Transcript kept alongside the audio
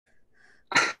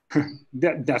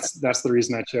That's the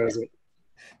reason I chose it.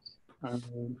 I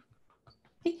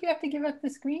think you have to give up the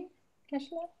screen,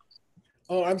 Keshla.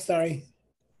 Oh, I'm sorry.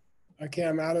 Okay,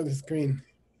 I'm out of the screen.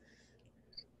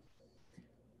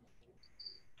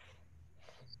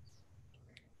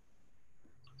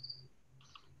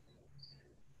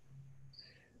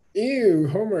 Ew,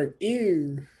 homework,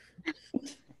 ew.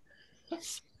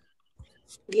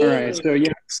 All right, so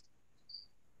yeah,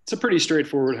 it's a pretty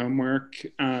straightforward homework.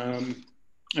 I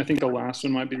think the last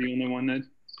one might be the only one that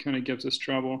kind of gives us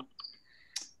trouble.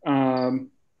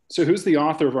 So who's the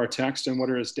author of our text and what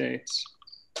are his dates?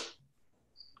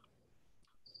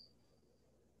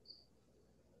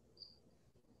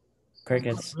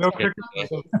 Crickets. Kedrib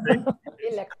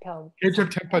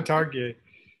Tepatarge.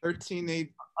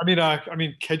 1380. I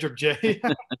mean Kedrib J.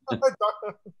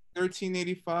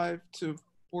 1385 to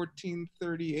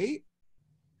 1438.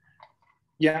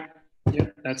 Yeah,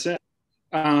 that's it.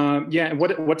 Yeah,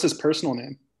 what's his personal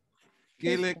name?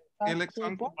 Gaelic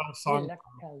Sangbo.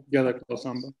 Gaelic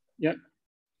Sangbo. Yep.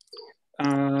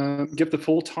 Give the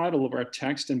full title of our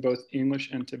text in both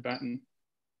English and Tibetan.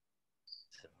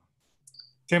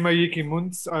 Tema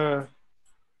Yikimunsa.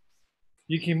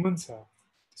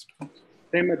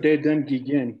 Tema de den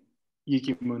Gigin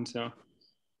Yikimunsa.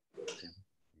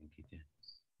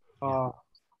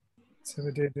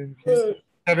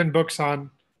 7 books on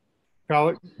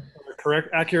correct,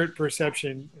 accurate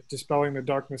perception, dispelling the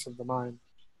darkness of the mind.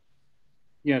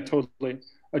 Yeah, totally.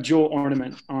 A jewel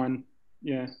ornament on,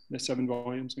 the 7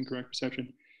 volumes in correct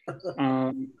perception.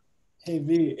 Hey,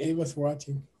 V, Ava's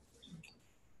watching.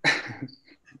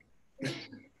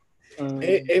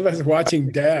 Ava's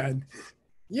watching Dad.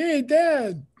 Yay,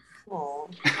 Dad.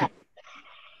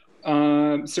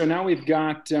 So now we've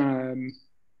got,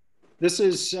 this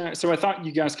is, so I thought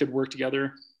you guys could work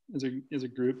together as a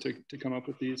group to come up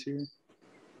with these here.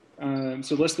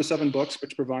 So list the 7 books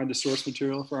which provide the source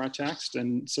material for our text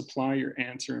and supply your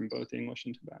answer in both English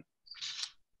and Tibetan.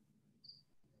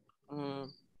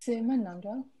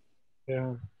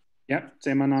 Yeah. Yep,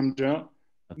 Semanamdra.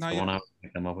 That's the one I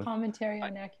would come up with. Commentary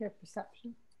on accurate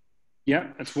perception.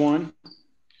 Yep, that's one.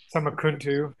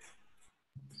 Samakuntu.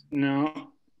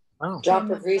 No. Oh. Drop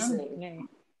of reasoning.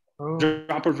 Oh.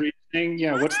 Drop of reasoning.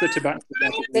 Yeah, what's the Tibetan?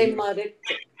 They mudded.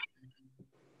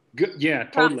 Good. Yeah,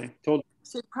 totally.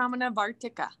 Pramana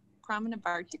Vartika.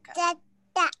 Good.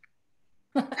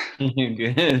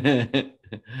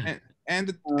 and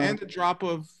a drop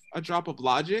of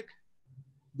logic.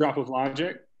 Drop of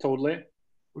logic, totally.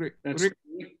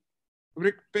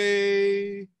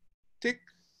 Rikpe tick.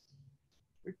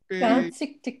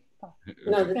 Tick tick.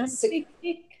 No, that's tick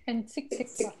tick and tick tick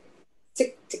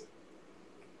tick tick.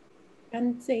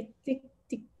 And say tick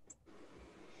tick.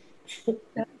 Tick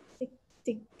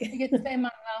tick.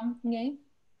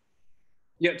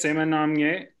 Yeah,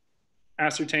 Semanamnye,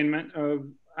 ascertainment of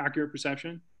accurate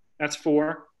perception. That's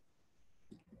 4.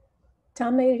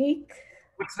 Tamerik.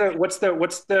 What's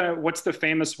the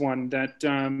famous one that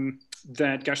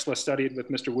that Geshe-la studied with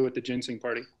Mr. Wu at the Ginseng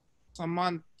party?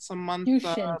 Samantha Siddhi.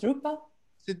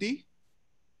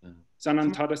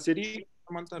 Sanantara Siddhi.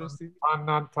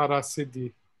 Anantara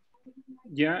Siddhi.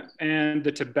 Yeah, and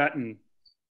the Tibetan.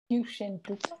 Rule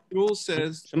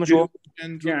says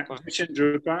Yushin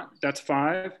Drupa. That's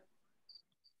 5.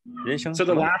 So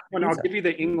the last one, I'll give you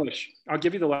the English. I'll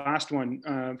give you the last one.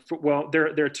 Well,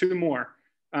 there are 2 more.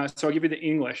 So I'll give you the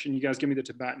English, and you guys give me the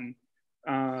Tibetan.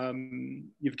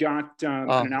 You've got an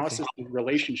analysis of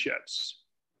relationships.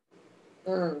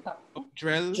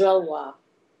 Drelwa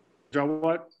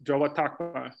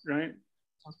Takpa, right?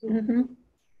 Mm-hmm.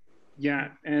 Yeah,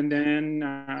 and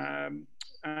then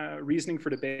reasoning for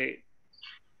debate.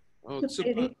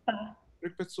 Rikpa.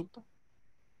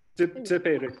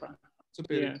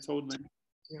 Yeah, totally.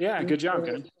 Yeah, good job,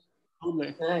 guys.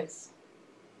 Totally. Nice.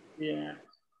 Yeah.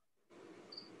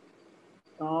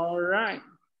 All right.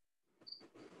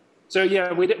 So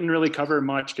yeah, we didn't really cover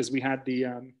much because we had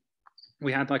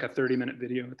like a 30-minute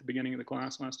video at the beginning of the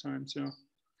class last time. So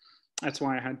that's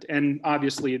why I had to, and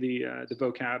obviously the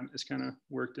vocab is kind of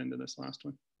worked into this last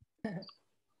one.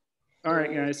 All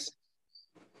right, guys.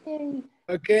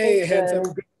 Okay, hands up.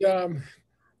 Good job.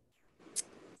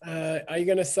 Are you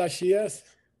gonna sashi us?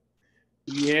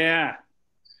 Yeah.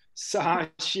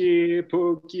 Sashi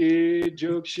Puki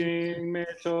Jukshin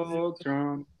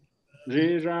Metokram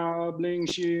Rira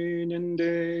Blingshin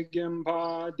Inde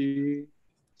Gempadi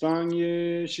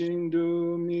Sangye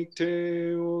Shindu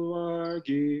Mikte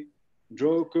Ulwargi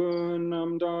Drokun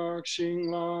Namdak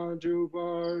Shingla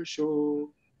Jubar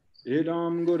Sho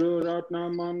Idam Guru Ratna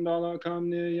Mandala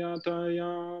Kamni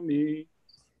Yatayami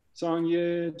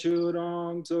Sangye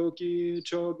Churang Tsoki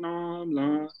Chognam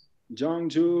La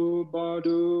Jangju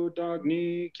Badu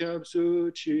Dagni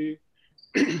Kyapsu Chi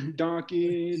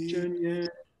Daki Chunye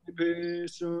Pe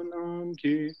Sunam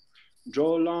Ki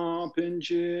Jola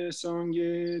Pinche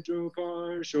Sangye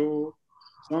Drupar Sho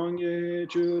Sangye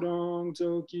Churang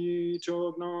Tsoki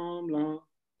Chognam La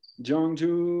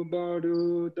Jangju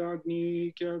Badu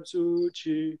Dagni Kyapsu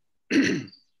Chi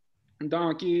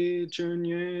Daki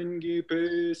Chunyen Gi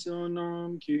Pe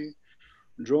Sunam Ki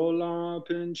Drola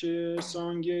Pinche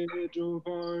Sangye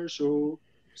Drupar Sho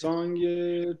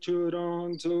Sangye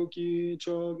Churang Tsoki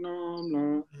Chognam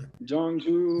La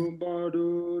Jangju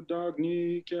Badu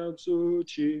Dagni Kyapsu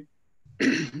Chi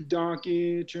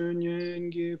Daki Chunyen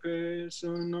Gi Pe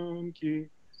Sunam Ki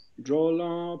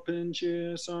Drola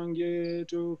Pinche Sangye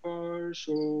Drupar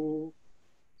Sho.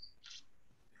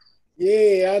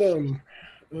 Yay, Adam.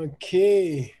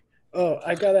 Okay. Oh,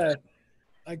 I gotta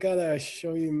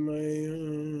show you my,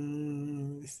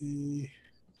 let's see.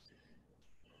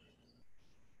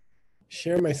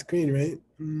 Share my screen, right?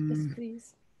 Yes,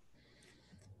 please.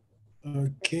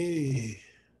 Okay.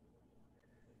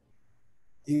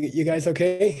 You guys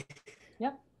okay?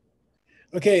 Yep.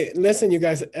 Okay, listen, you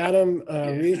guys. Adam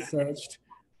researched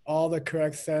all the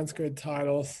correct Sanskrit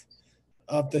titles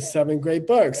of the 7 great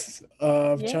books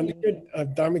of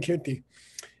Dharmakirti.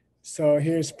 So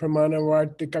here's Pramana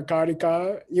Vartika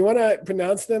Karika. You want to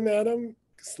pronounce them, Adam,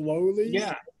 slowly?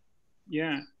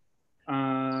 Yeah.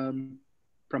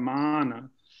 Pramana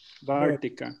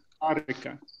Vartika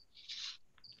Karika.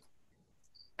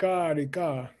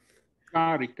 Karika.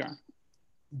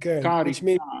 Good. Karika. Which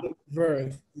means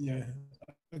verse. Yeah.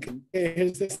 Okay.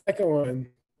 Here's the second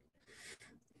one.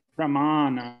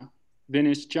 Pramana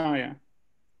Vinishchaya.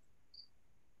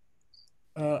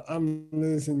 I'm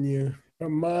losing you.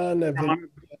 Pramana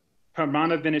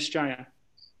Vinishchaya.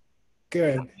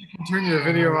 Good. You can turn your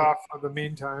video off for the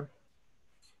meantime.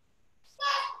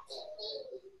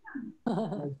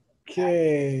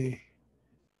 Okay.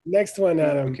 Next one,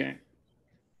 Adam. Okay.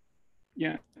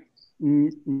 Yeah.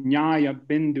 Nyaya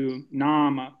Bindu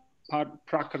Nama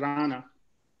Prakarana.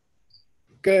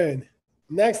 Good.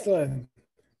 Next one.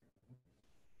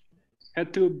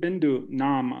 Hetu Bindu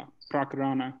Nama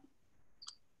Prakarana.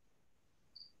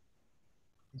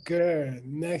 Good.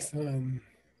 Next one.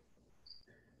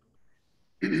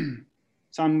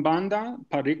 Sambandha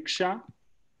Pariksha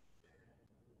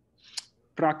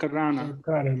Prakarana.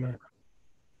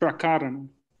 Prakarana.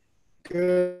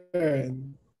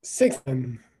 Good. Sixth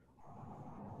one.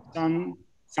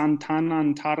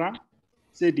 Santanantara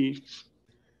Siddhi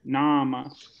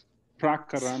Nama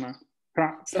Prakarana.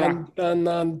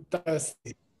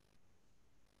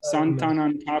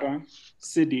 Santanantara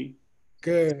Siddhi.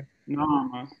 Good.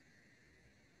 Nama.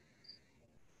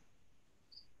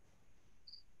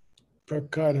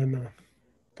 Prakarana.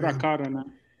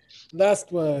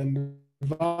 Last one.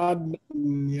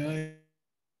 Vadanyaya.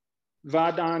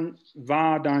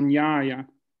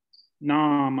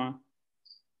 Nama.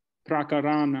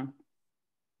 Prakarana.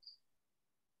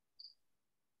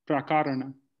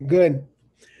 Good.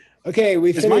 Okay,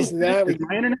 we finished that.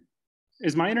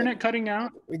 Is my internet cutting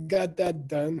out? We got that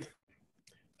done.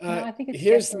 No, I think it's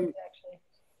here's actually.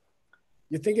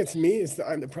 You think it's me? Is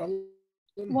the problem?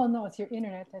 Well, no, it's your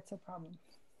internet. That's a problem.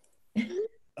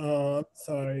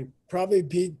 Sorry. Probably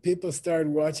people started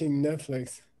watching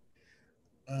Netflix.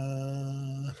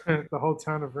 The whole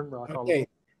town of Rimrock. Okay.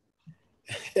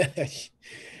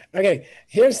 Okay,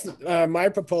 here's my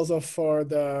proposal for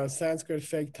the Sanskrit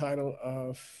fake title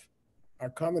of our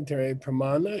commentary: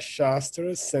 Pramana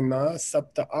Shastra Sena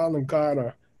Sapta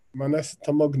Alankara Manas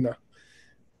Tamogna.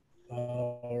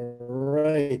 All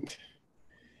right.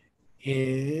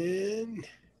 And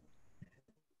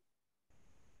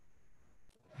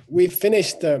we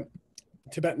finished the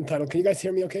Tibetan title. Can you guys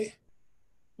hear me okay?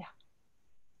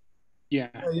 Yeah.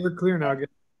 You're clear now.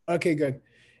 Okay, good.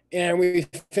 And we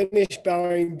finished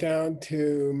bowing down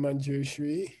to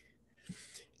Manjushri.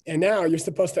 And now you're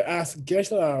supposed to ask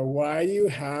Geshe-la, why do you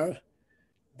have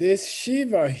this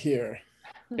Shiva here?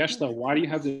 Geshe-la, why do you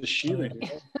have this Shiva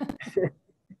here?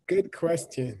 Good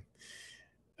question.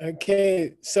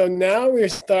 Okay, so now we're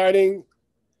starting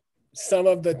some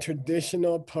of the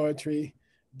traditional poetry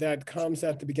that comes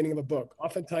at the beginning of a book.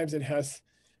 Oftentimes it has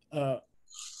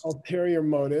ulterior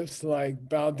motives like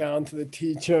bow down to the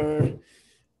teacher,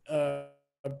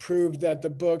 prove that the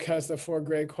book has the 4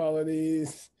 great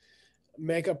qualities,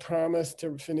 make a promise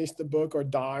to finish the book or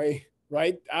die,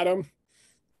 right, Adam?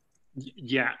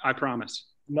 Yeah, I promise.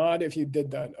 Not if you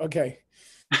did that. Okay.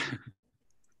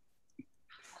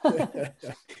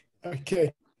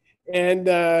 Okay. And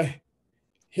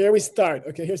Here we start.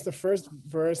 Okay, here's the first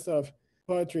verse of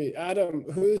poetry. Adam,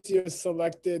 who's your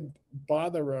selected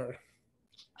botherer?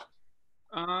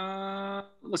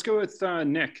 Let's go with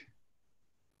Nick.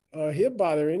 He'll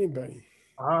bother anybody.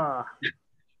 Ah.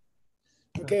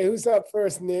 Okay, who's up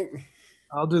first, Nick?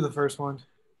 I'll do the first one.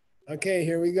 Okay,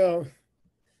 here we go.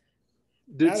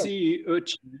 Ditsi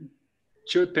Uchin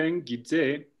Chupeng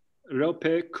Gidze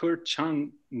Rope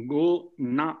Kurchang Go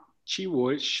Na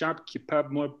Chiwo Shap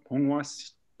Kipab Mo Pongwa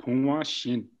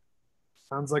Shin.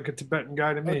 Sounds like a Tibetan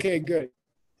guy to me. Okay, good.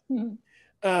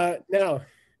 Now,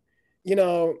 you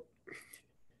know,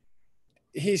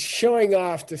 he's showing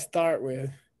off to start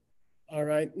with. All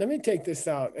right, let me take this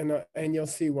out and you'll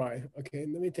see why. Okay,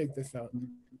 let me take this out.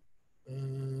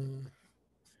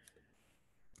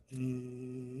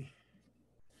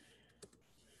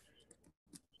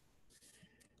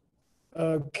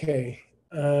 Okay.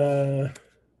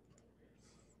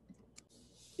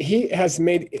 He has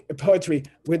made poetry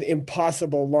with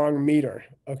impossible long meter.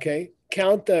 Okay,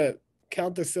 count the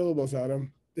syllables,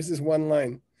 Adam. This is one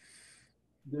line.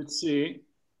 Ditsi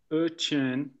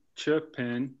Uchin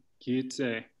Chupeng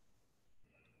Gidze.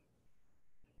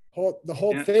 The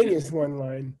whole thing is one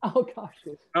line. Oh gosh.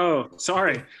 Oh,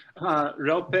 sorry.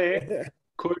 Rope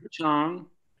Kurchang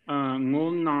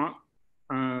Ngulna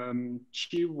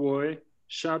Chiwoy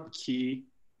Shabki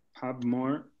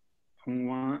Pabmor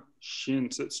Hongwa Shin.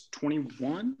 So it's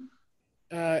 21?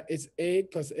 It's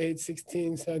 8 plus 8,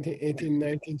 16, 17, 18,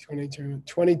 19, 22,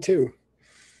 22.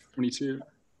 22.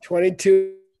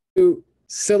 22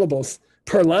 syllables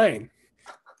per line.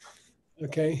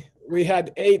 Okay. We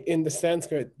had 8 in the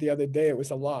Sanskrit the other day. It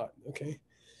was a lot. Okay.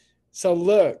 So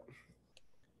look,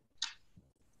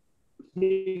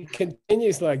 he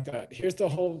continues like that. Here's the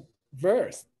whole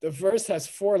verse. The verse has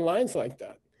 4 lines like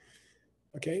that.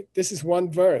 Okay. This is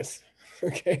one verse.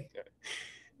 Okay.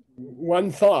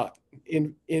 One thought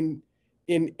in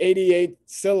 88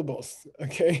 syllables.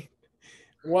 Okay.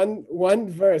 One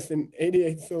verse in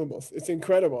 88 syllables. It's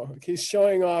incredible. He's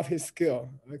showing off his skill.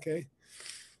 Okay.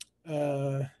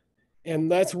 And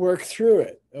let's work through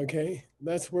it. Okay.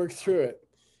 Let's work through it.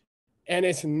 And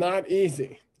it's not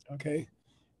easy. Okay.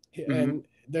 And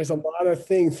there's a lot of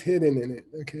things hidden in it.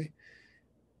 Okay.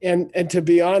 And to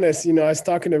be honest, you know, I was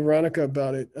talking to Veronica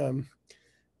about it.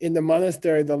 In the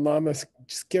monastery, the Lama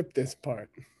skipped this part.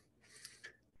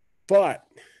 But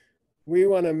we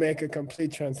want to make a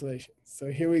complete translation.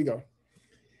 So here we go.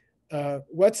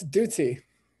 What's Dutsi?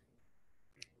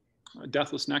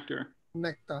 Deathless nectar.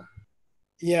 Nectar.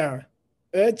 Yeah.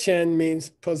 Chen means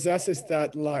possesses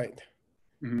that light.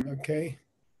 Okay.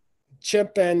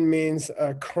 Chipen means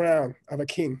a crown of a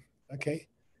king. Okay.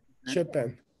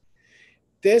 Chipen.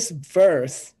 This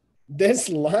verse, this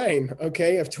line,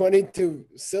 okay, of 22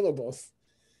 syllables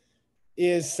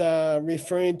is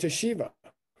referring to Shiva.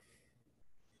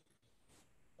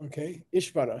 Okay.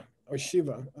 Ishvara or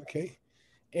Shiva. Okay.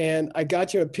 And I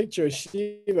got you a picture of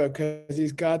Shiva because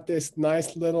he's got this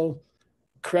nice little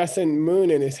crescent moon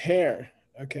in his hair.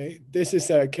 Okay, this is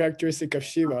a characteristic of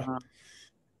Shiva.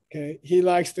 Okay, he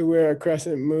likes to wear a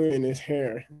crescent moon in his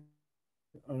hair.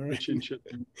 All right.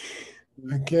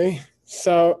 Okay,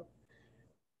 so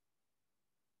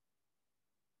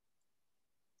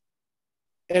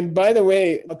and by the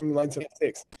way, lines of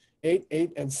 6, 8,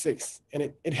 8, and 6,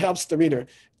 and it helps the reader.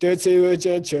 You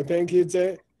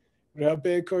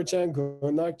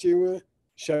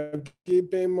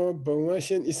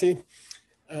see.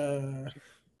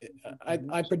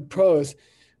 I propose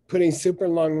putting super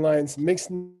long lines, mixed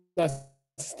not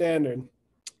standard,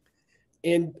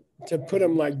 in to put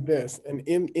them like this and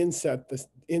inset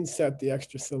the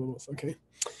extra syllables. Okay.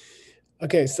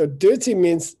 Okay. So Dutsi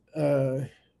means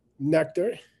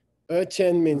nectar.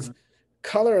 Chen means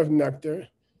color of nectar.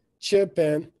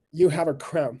 Chipen, you have a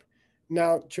crown.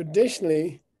 Now,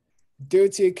 traditionally,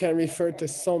 Dutsi can refer to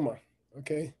soma.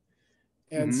 Okay.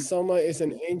 And soma is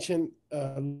an ancient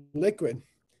liquid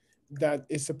that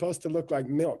is supposed to look like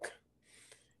milk.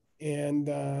 And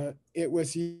it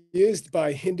was used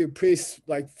by Hindu priests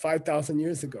like 5,000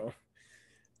 years ago.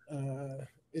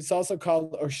 It's also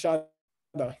called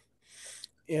Oshada.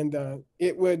 And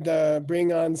it would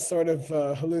bring on sort of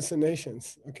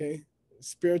hallucinations, okay?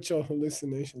 Spiritual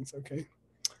hallucinations, okay?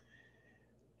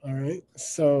 All right,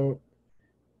 so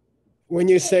when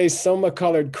you say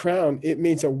soma-colored crown, it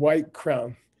means a white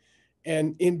crown.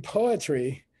 And in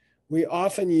poetry, we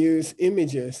often use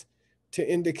images to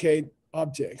indicate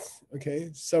objects,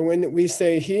 okay? So when we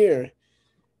say here,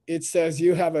 it says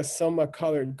you have a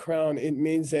soma-colored crown, it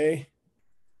means a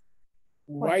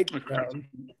white crown.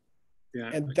 Yeah,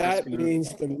 and that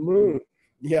means the moon.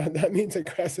 Yeah, that means a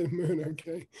crescent moon,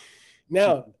 okay?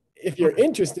 Now, if you're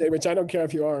interested, which I don't care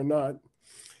if you are or not,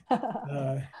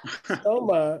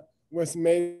 soma was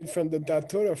made from the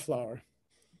datura flower,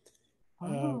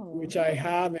 which I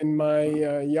have in my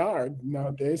yard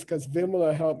nowadays because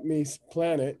Vimala helped me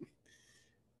plant it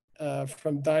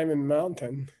from Diamond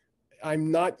Mountain.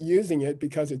 I'm not using it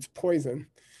because it's poison.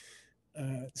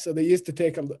 So they used to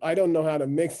take I don't know how to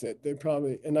mix it. They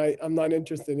probably, and I'm not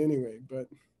interested anyway, but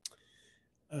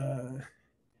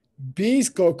bees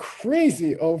go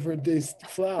crazy over this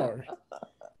flower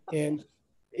and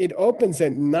it opens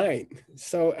at night.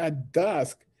 So at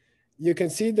dusk, you can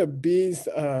see the bees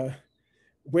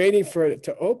waiting for it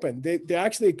to open. They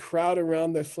actually crowd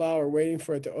around the flower waiting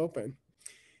for it to open.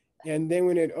 And then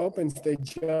when it opens, they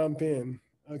jump in,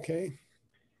 okay?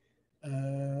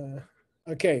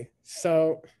 Okay,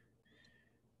 so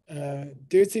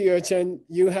Dutsi Yochen,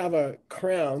 you have a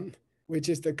crown, which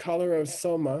is the color of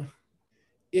soma.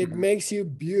 It makes you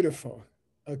beautiful,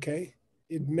 okay?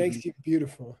 It makes you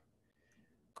beautiful.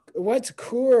 What's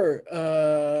Kur,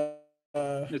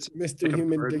 Mr. Like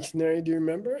Human Dictionary, do you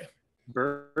remember?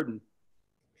 Burden.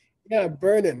 Yeah,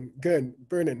 burden, good,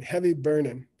 burden, heavy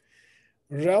burden.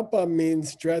 Rapa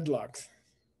means dreadlocks,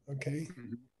 okay?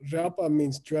 Rapa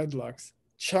means dreadlocks.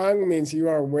 Chang means you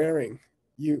are wearing.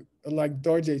 You, like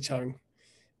Dorje Chang,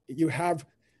 you have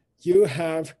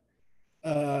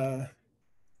a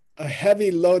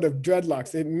heavy load of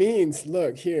dreadlocks. It means,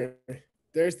 look here,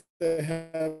 there's the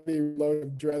heavy load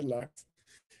of dreadlocks.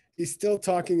 He's still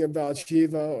talking about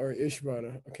Shiva or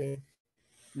Ishvara, okay?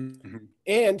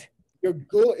 And your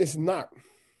gul is not.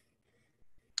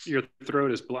 Your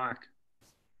throat is black.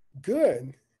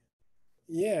 Good.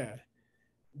 Yeah.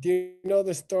 Do you know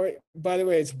the story? By the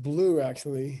way, it's blue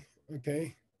actually,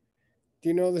 okay? Do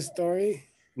you know the story?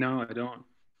 No, I don't.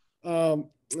 I'm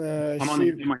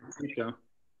on my show.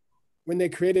 When they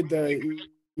created the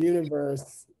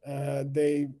universe,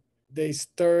 they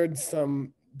stirred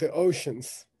the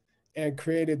oceans and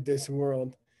created this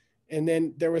world. And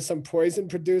then there was some poison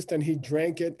produced and he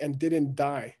drank it and didn't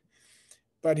die.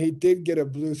 But he did get a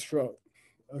blue throat,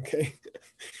 okay?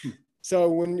 So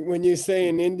when you say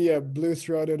in India,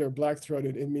 blue-throated or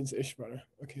black-throated, it means Ishvara,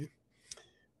 okay?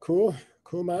 Cool,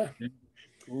 cool, ma?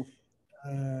 Cool.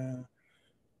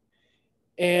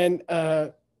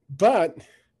 But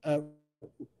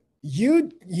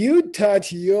you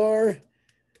touch your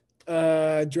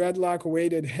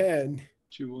dreadlock-weighted head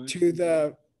to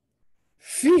the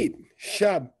feet,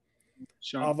 shab,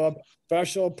 of a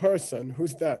special person.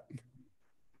 Who's that?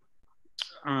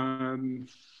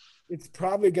 It's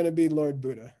probably going to be Lord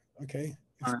Buddha, okay?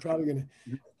 It's probably going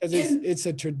to, because it's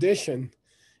a tradition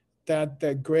that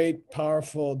the great,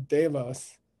 powerful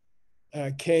devas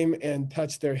came and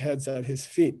touched their heads at his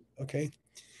feet, okay?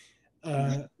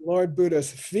 Lord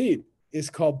Buddha's feet is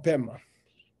called Pema.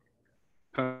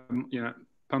 Yeah,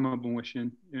 Pema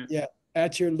Bungwashin. Yeah,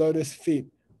 at your lotus feet.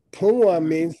 Pungwa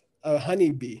means a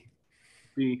honeybee.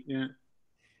 Bee, yeah.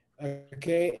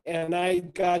 Okay, and I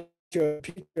got you a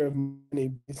picture of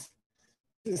honeybees.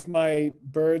 This is my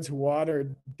bird's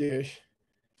water dish.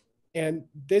 And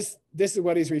this is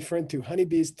what he's referring to.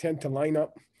 Honeybees tend to line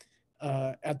up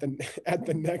at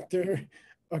the nectar,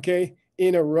 okay,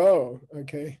 in a row,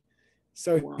 okay?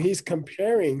 So he's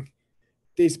comparing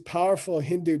these powerful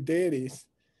Hindu deities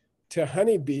to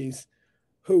honeybees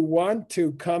who want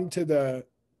to come to the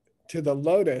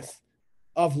lotus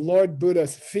of Lord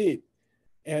Buddha's feet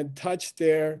and touch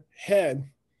their head,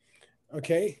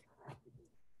 okay?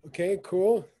 Okay,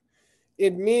 cool.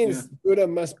 It means Buddha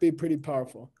must be pretty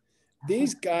powerful.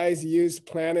 These guys use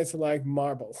planets like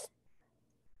marbles.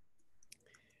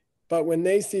 But when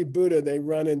they see Buddha, they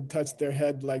run and touch their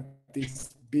head like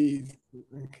these bees.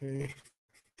 Okay.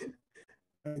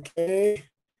 Okay.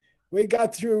 We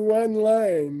got through one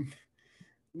line.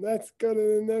 Let's go to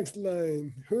the next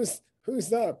line.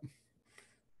 Who's up?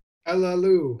 Ella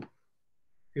Lou.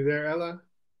 You there, Ella?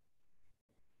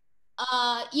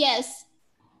 Yes.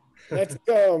 Let's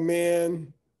go,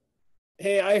 man.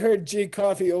 Hey, I heard G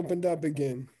Coffee opened up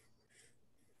again.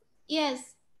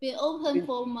 Yes, been open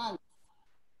for a month.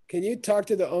 Can you talk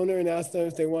to the owner and ask them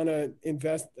if they want to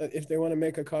invest, if they want to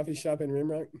make a coffee shop in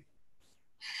Rimrock?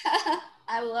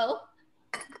 I will.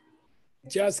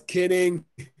 Just kidding.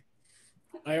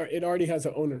 It already has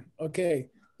an owner.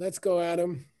 Okay, let's go,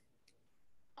 Adam.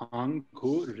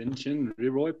 Angku Rinchin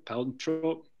Riroy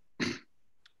Peltro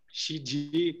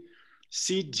Shiji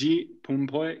CG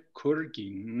Pumpoi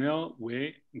Kurgingel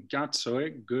We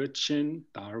Gatsoi Gurchin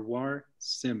Darwar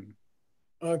Sim.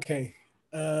 Okay.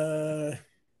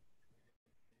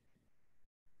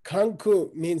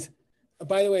 Kanku means,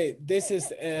 by the way, this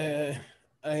is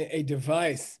a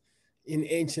device in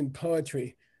ancient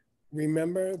poetry.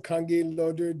 Remember Kangi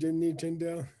Loder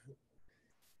Dunitindel?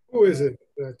 Who is it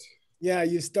that? Yeah,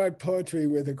 you start poetry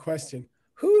with a question.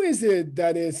 Who is it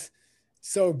that is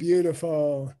so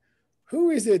beautiful?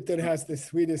 Who is it that has the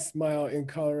sweetest smile in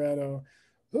Colorado?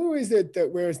 Who is it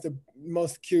that wears the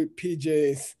most cute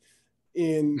PJs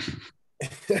in?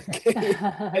 Okay.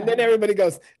 And then everybody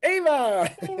goes, Ava!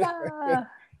 Ava!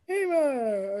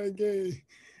 Ava! Okay.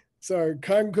 So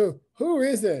Kanku, who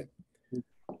is it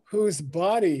whose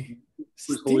body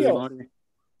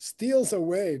steals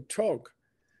away, Trok,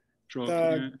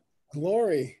 the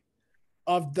glory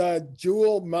of the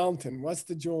Jewel Mountain? What's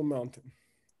the Jewel Mountain?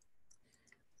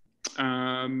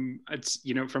 It's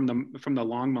from the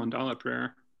long mandala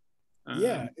prayer.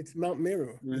 Yeah, it's Mount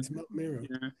Meru. Yeah. It's Mount Meru.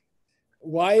 Yeah.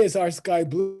 Why is our sky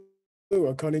blue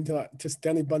according to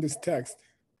Stanley Bundy's text?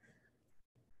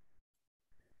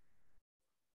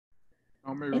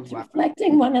 It's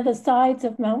reflecting one of the sides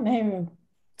of Mount Meru.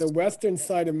 The western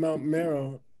side of Mount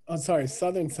Meru,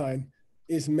 southern side,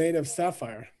 is made of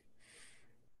sapphire.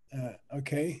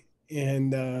 Okay,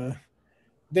 and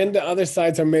then the other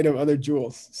sides are made of other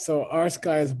jewels. So our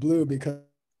sky is blue because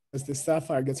the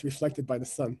sapphire gets reflected by the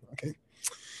sun. Okay.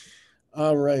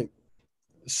 All right.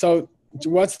 So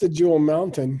what's the Jewel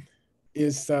Mountain?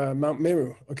 Is Mount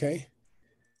Meru. Okay.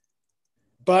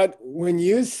 But when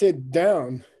you sit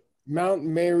down, Mount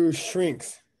Meru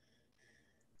shrinks.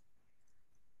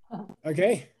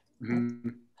 Okay. Mm-hmm.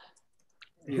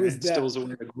 Who's that? Steals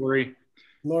away the glory.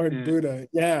 Lord Buddha.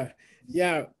 Yeah.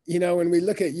 Yeah. When we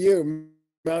look at you,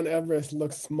 Mount Everest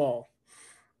looks small.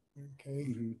 Okay.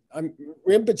 Mm-hmm.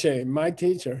 Rinpoche, my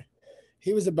teacher,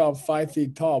 he was about 5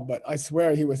 feet tall, but I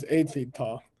swear he was 8 feet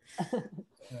tall.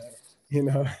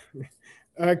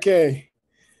 Okay.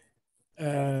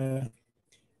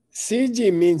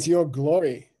 CG means your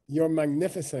glory, your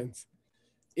magnificence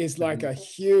is like a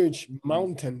huge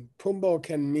mountain. Pumbo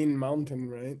can mean mountain,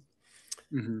 right?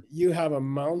 Mm-hmm. You have a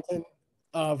mountain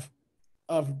of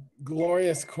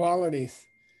glorious qualities,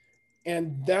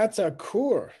 and that's a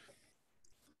core.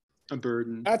 A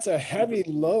burden. That's a heavy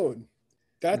load.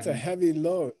 That's a heavy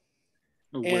load.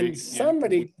 And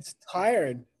somebody gets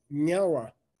tired,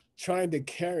 nyawa, trying to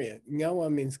carry it. Nyawa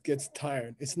means gets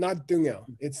tired. It's not dungel.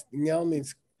 It's nyawa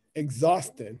means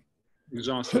exhausted.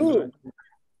 Exhausted.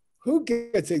 Who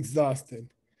gets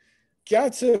exhausted?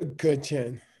 Gyatso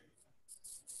Gachin.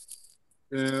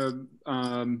 The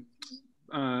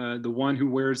one who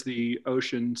wears the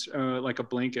oceans like a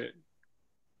blanket.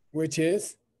 Which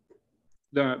is?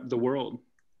 The world.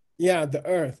 Yeah, the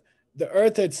earth. The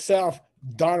earth itself,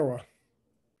 Dharma.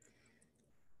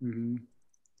 Mm-hmm.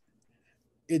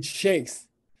 It shakes.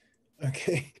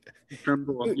 Okay. It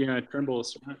trembles. Yeah, it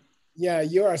trembles. Yeah,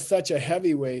 you are such a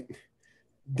heavyweight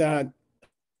that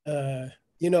the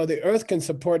earth can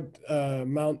support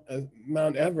Mount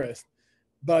Everest,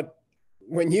 but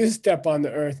when you step on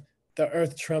the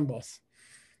earth trembles.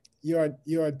 You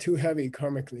are too heavy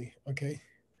karmically. Okay.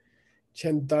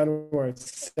 Chendanwar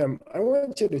Sem. I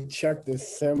want you to check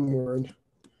this Sem word.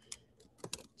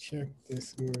 Check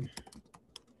this word.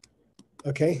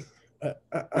 Okay.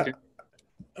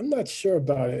 I'm not sure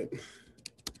about it.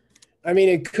 I mean,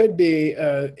 it could be,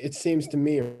 it seems to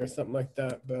me, or something like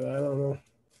that, but I don't know.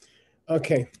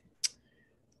 Okay.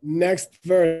 Next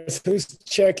verse. Who's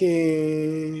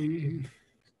checking?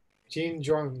 Jean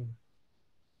Zhuang.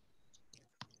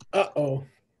 Uh-oh.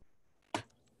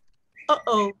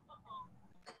 Uh-oh.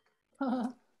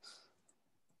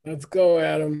 Let's go,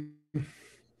 Adam.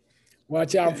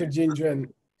 Watch out for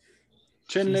Jindren.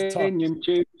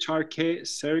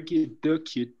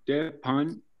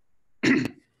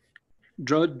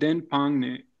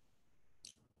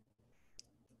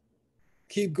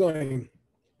 Keep going.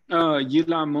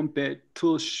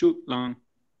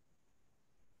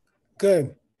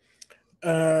 Good.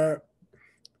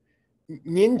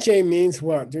 Nyinche means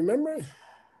what? Do you remember?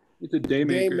 It's a day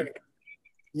maker.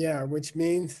 Yeah, which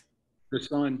means? The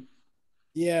sun.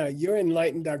 Yeah, your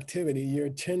enlightened activity, your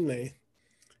chenle,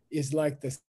 is like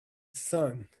the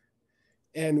sun.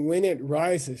 And when it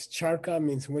rises, charka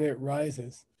means when it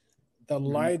rises, the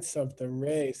lights of the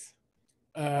rays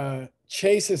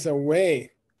chases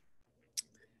away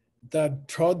the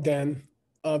troden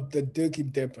of the Duki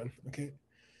Dipan. Okay.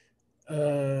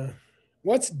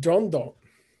 What's Drondo?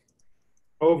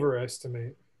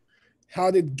 Overestimate. How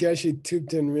did Geshe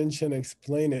Tupten Rinchen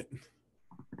explain it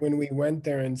when we went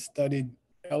there and studied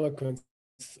eloquence,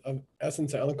 of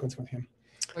essence of eloquence with him?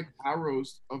 Like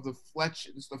arrows of the fletch.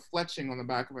 It's the fletching on the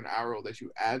back of an arrow that you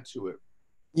add to it.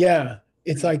 Yeah,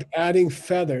 it's like adding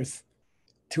feathers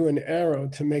to an arrow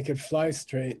to make it fly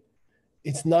straight.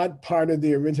 It's not part of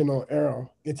the original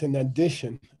arrow. It's an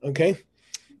addition, okay?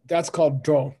 That's called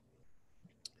dro.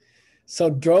 So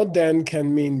dro then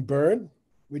can mean bird,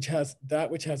 which has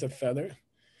a feather,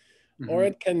 or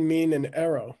it can mean an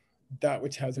arrow, that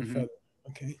which has a feather,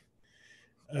 okay?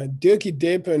 Dirki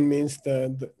Depen means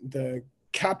the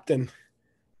captain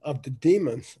of the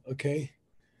demons, okay?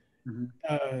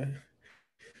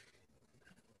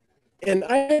 And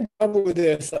I had trouble with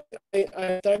this.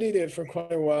 I studied it for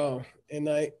quite a while, and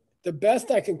the best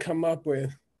I can come up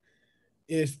with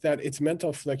is that it's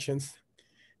mental afflictions,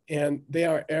 and they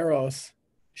are arrows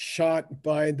shot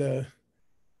by the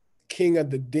king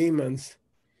of the demons.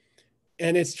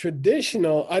 And it's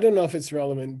traditional, I don't know if it's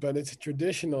relevant, but it's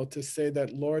traditional to say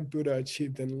that Lord Buddha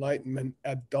achieved enlightenment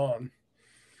at dawn,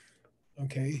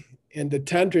 okay? And the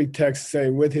tantric texts say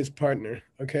with his partner,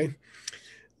 okay?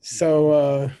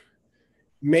 So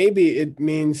maybe it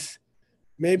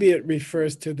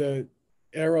refers to the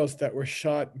arrows that were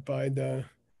shot by the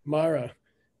Mara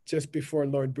just before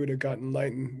Lord Buddha got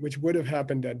enlightened, which would have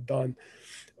happened at dawn,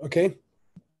 okay?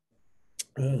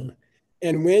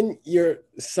 And when your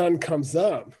sun comes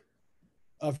up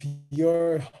of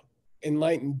your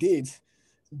enlightened deeds,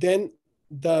 then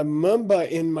the mumba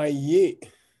in my yi.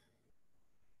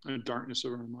 The darkness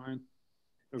of our mind.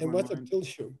 And what's a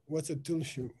tulshu? What's a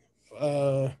tulshu?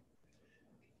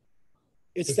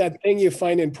 It's that thing you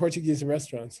find in Portuguese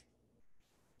restaurants.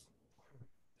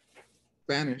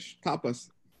 Spanish, tapas.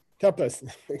 Tapas,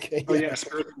 okay. Oh yeah,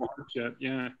 spiritual hardship,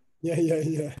 yeah.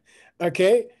 Yeah.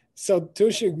 Okay, so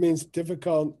tulshu means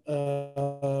difficult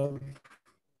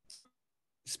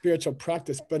spiritual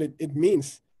practice, but it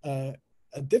means a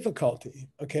difficulty,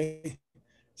 okay?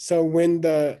 So when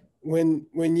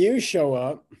you show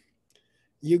up,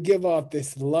 you give off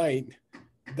this light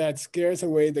that scares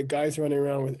away the guys running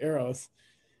around with arrows,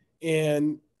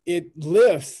 and it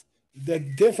lifts the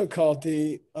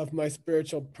difficulty of my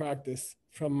spiritual practice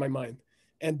from my mind.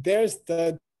 And there's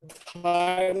the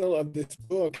title of this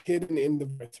book hidden in the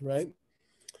verse, right?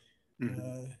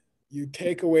 You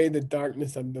take away the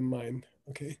darkness of the mind,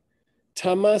 okay?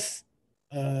 Manas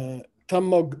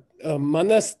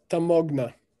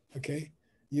tamogna, okay?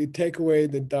 You take away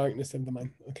the darkness of the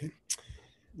mind, okay?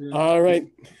 Yeah. All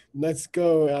right, let's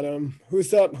go, Adam.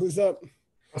 Who's up?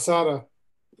 Basara.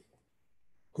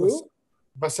 Who?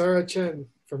 Basara Chen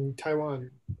from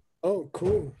Taiwan. Oh,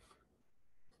 cool.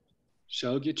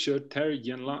 Shaugi ter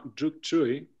yenla druk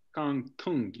chui kang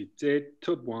tungi te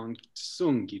tubwang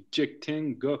sungi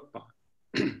jikten gokpa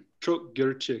truk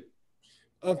gerchik.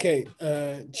 Okay,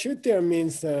 Chutir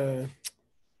means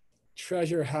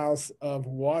treasure house of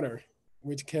water,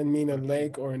 which can mean a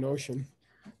lake or an ocean.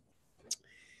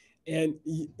 And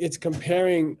it's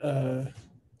comparing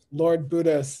Lord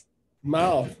Buddha's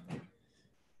mouth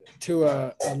to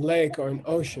a lake or an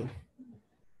ocean.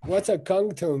 What's a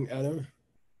kangtung, Adam?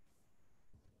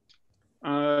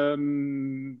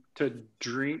 To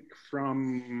drink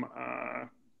from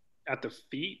at the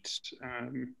feet.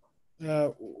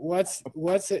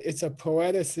 It's a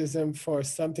poeticism for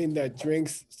something that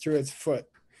drinks through its foot.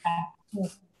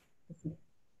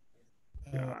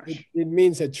 It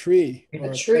means a tree.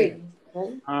 A tree.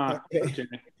 Okay.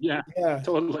 Yeah,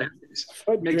 totally.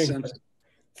 Foot Makes drinker. sense.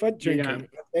 Foot drinking.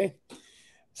 Yeah. Okay.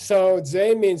 So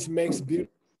Zay means makes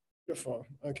beautiful.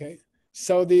 Okay.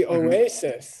 So the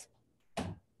oasis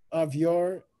of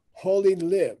your holy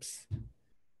lips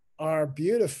are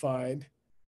beautified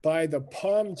by the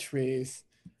palm trees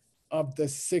of the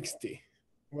 60.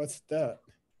 What's that?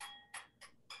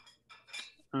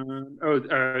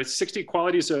 60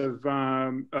 qualities of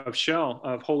shell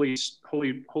of holy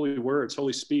words,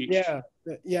 holy speech.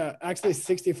 Yeah. Actually,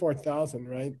 64,000,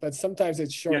 right? But sometimes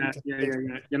it's shortened.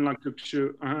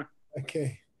 Yeah.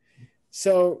 Okay.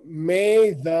 So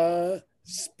may the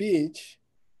speech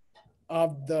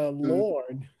of the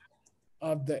Lord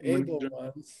of the able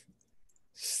ones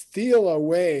steal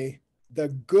away the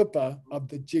gupa of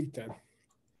the jigten.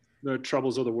 The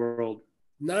troubles of the world.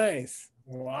 Nice.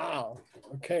 Wow.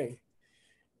 Okay.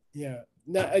 Yeah.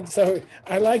 Now, so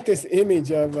I like this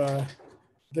image of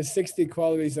the 60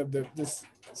 qualities of the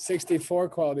 64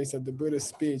 qualities of the Buddha's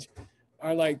speech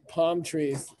are like palm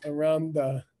trees around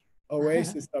the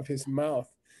oasis of his mouth.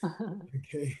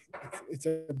 Okay. It's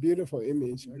a beautiful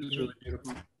image. Okay. It's really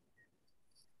beautiful.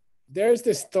 There's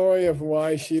the story of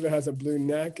why Shiva has a blue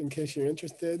neck, in case you're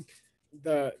interested.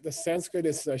 The Sanskrit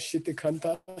is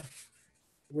Shitikanta,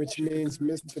 which means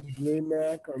Mr. Blue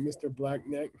Neck or Mr. Black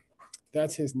Neck.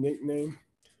 That's his nickname.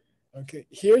 Okay,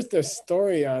 here's the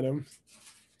story, Adam,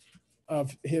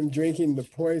 of him drinking the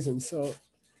poison. So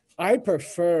I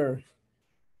prefer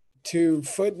to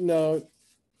footnote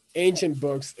ancient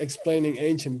books explaining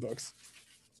ancient books.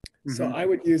 So I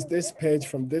would use this page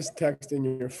from this text in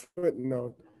your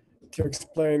footnote to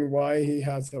explain why he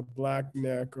has a black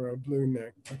neck or a blue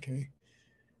neck, okay?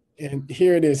 And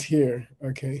here it is here,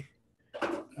 okay?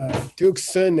 Duke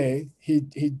Sune, he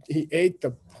ate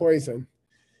the poison,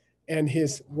 and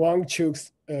his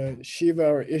Wangchuk's Shiva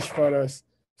or Ishvara's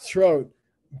throat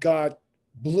got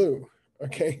blue,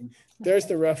 okay? There's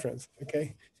the reference,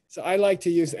 okay? So I like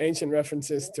to use ancient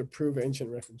references to prove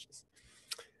ancient references.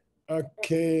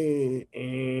 Okay,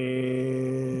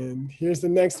 and here's the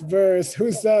next verse.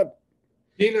 Who's up?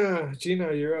 Gina,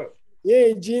 you're up.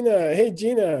 Yay, Gina. Hey,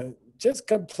 Gina, just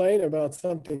complain about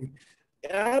something.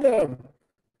 Adam.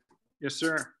 Yes,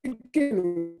 sir. You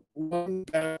can one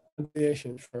bad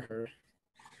pronunciation for her.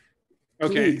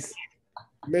 Okay. Please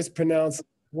mispronounce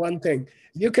one thing.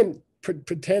 You can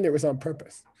pretend it was on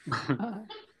purpose.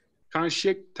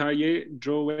 Kanshik taye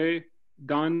drowe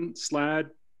dan slad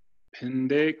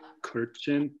pende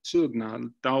kurchin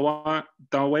tugna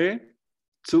dawe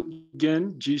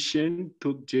tukgen jishin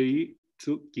tukjei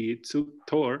tukgi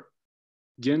tuktor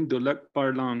gen dulak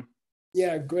parlang.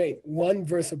 Yeah, great. One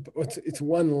verse of it's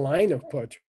one line of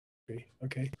poetry.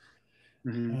 Okay.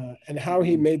 And how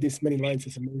he made this many lines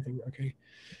is amazing. Okay.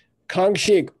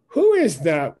 Kangshik, who is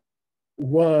that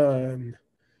one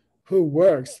who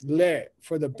works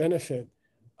for the benefit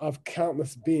of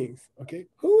countless beings? Okay.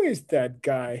 Who is that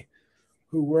guy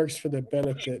who works for the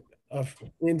benefit of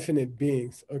infinite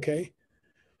beings? Okay.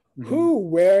 Who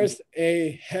wears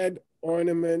a head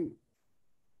ornament?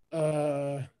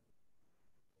 Who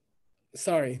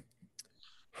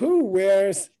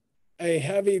wears a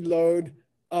heavy load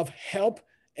of help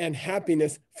and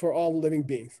happiness for all living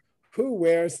beings? Who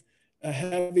wears a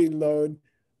heavy load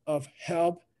of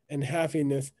help and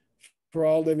happiness for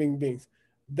all living beings?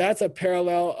 That's a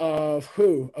parallel of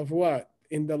who, of what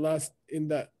in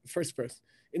the first verse,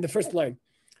 in the first line.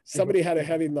 Somebody had a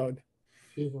heavy load.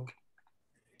 Shiva.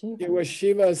 It was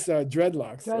Shiva's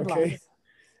dreadlocks. Okay.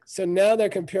 So now they're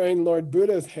comparing Lord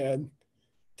Buddha's head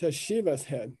to Shiva's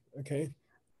head. Okay.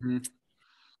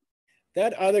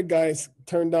 That other guy's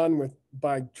turned on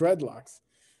by dreadlocks.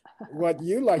 What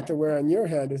you like to wear on your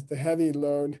head is the heavy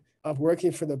load of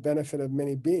working for the benefit of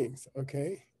many beings.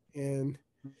 Okay. And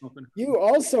you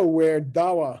also wear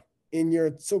dawa in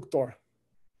your tsuktor.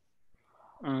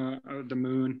 The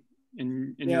moon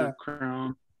in your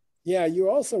crown. Yeah, you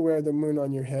also wear the moon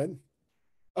on your head.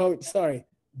 Oh, sorry.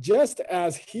 Just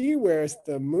as he wears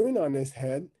the moon on his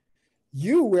head,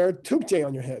 you wear tukje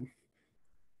on your head.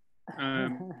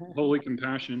 Holy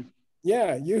compassion.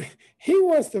 Yeah, he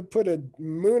wants to put a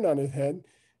moon on his head.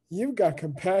 You've got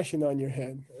compassion on your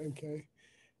head, okay?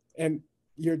 And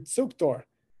your tsuktor,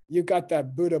 you got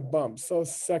that Buddha bump, so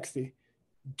sexy.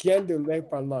 Gendu le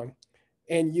parlang.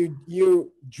 And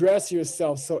you dress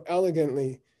yourself so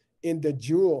elegantly in the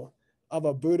jewel of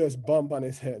a Buddha's bump on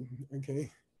his head,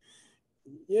 okay?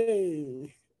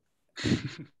 Yay.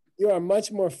 You are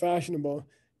much more fashionable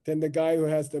than the guy who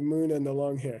has the moon and the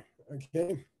long hair,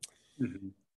 okay?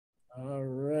 All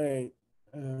right.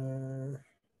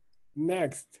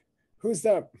 Next, who's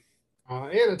up?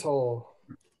 Anatole.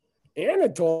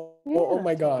 Anatole? Oh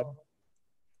my God.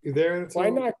 You there,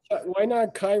 Anatole? Why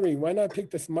not Kyrie? Why not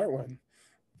pick the smart one?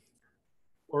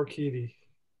 Or Kyrie.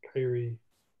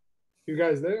 You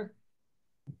guys there?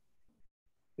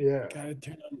 Yeah. Gotta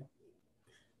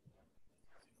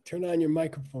turn on your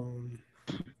microphone.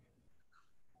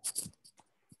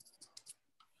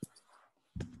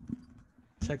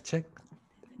 Check.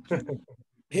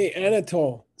 Hey,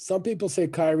 Anatole. Some people say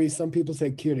Kyrie, some people say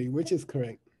Curie. Which is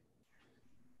correct?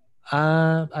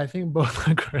 I think both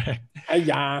are correct.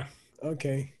 Yeah.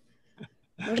 Okay.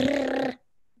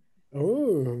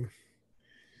 Oh.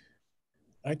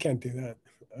 I can't do that.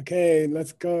 Okay,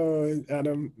 let's go,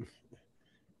 Adam.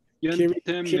 Good.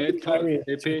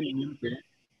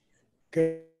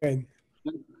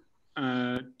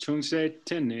 Chungse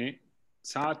tene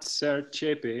sat ser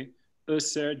chepe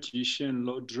ser jishin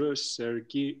lo dru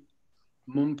sergi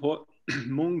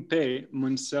mumpe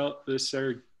munsel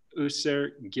user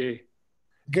ge.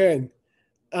 Good.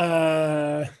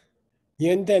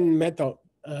 Yenden metal.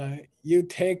 You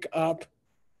take up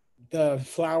the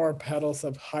flower petals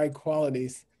of high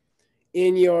qualities.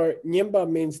 In your nyimba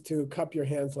means to cup your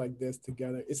hands like this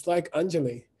together. It's like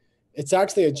Anjali. It's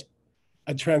actually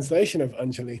a translation of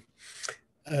Anjali.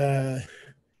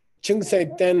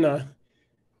 Chungse tenna.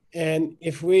 And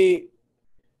if we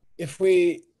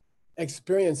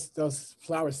experience those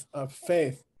flowers of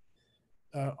faith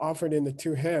offered in the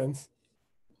two hands,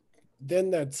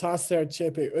 then the tsaser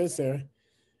chepe user,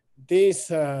 these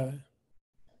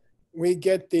we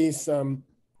get these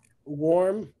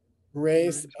warm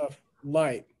rays of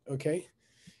light, okay?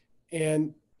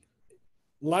 And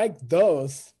like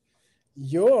those,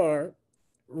 your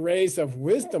rays of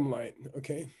wisdom light,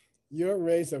 okay? Your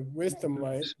rays of wisdom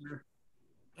light,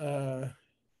 Mongbe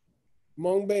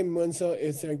Munso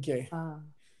is gay.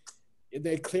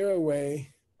 They clear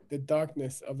away the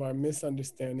darkness of our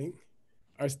misunderstanding,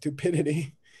 our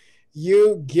stupidity.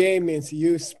 You gay means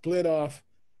you split off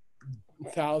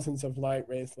thousands of light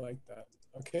rays like that,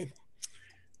 okay?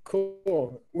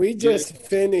 Cool. We just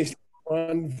finished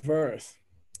one verse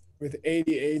with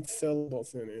 88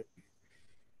 syllables in it.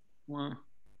 Wow.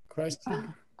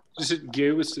 Question? Is it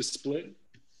gay was to split?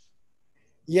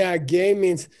 Yeah, gay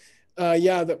means,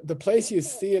 yeah, the place you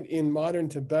see it in modern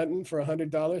Tibetan for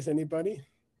 $100, anybody?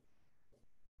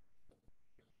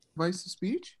 Vice of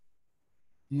speech?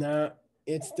 Nah,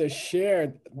 it's the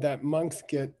share that monks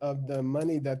get of the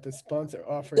money that the sponsor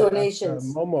offers Donations. at the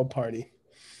Momo party.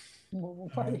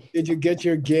 Did you get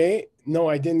your gay? No,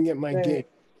 I didn't get my gay.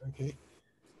 Okay.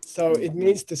 So it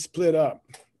means to split up.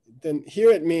 Then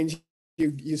here it means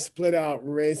you split out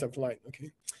rays of light,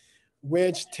 okay,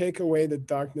 which take away the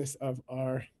darkness of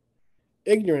our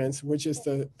ignorance, which is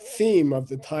the theme of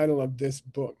the title of this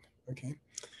book, okay.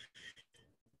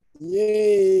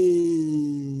 Yay.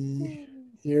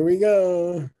 Here we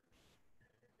go.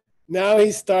 Now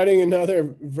he's starting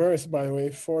another verse, by the way,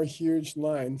 4 huge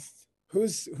lines.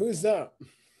 Who's up?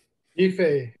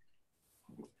 Ife.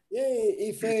 Yay,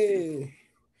 Ife.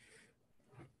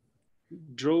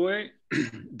 Droe,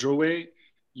 droe,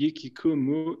 yikiku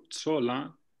mu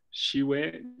tsola,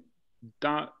 shiwe,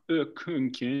 da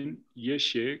kunkin,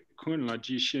 yeshe, kun la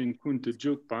jishin kun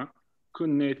tujukpa,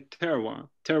 kun ne terwa,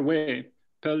 terwe,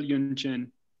 pel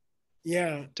yunchen.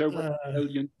 Yeah. Terwe, pel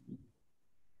yunchen.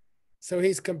 So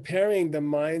he's comparing the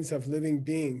minds of living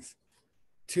beings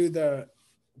to the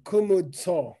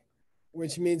kumudso,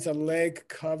 which means a lake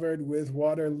covered with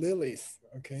water lilies,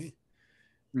 okay?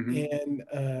 And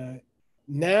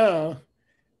now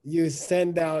you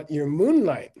send out your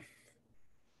moonlight,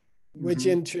 which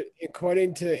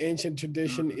according to ancient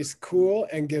tradition is cool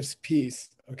and gives peace,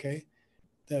 okay?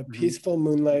 The peaceful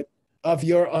moonlight of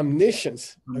your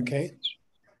omniscience, okay?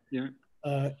 Yeah.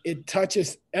 It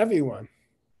touches everyone.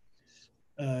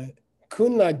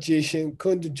 Kunla jishin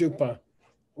kundujupa.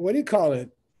 What do you call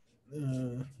it?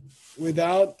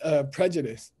 Without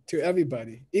prejudice to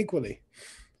everybody equally,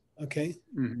 okay?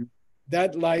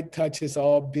 That light touches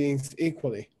all beings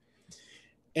equally.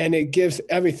 And it gives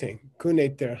everything,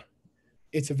 kuneter.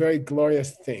 It's a very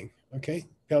glorious thing, okay?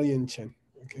 Pelyin-chen,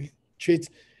 okay? Treats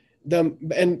them,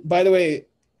 and by the way,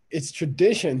 it's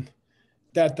tradition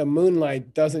that the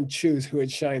moonlight doesn't choose who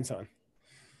it shines on,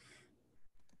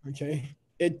 okay?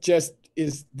 It just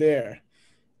is there.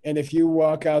 And if you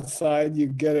walk outside, you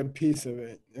get a piece of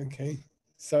it, okay?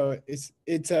 So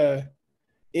it's a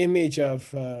image of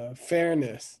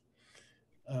fairness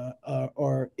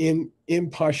or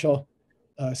impartial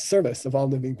service of all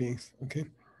living beings, okay?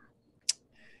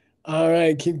 All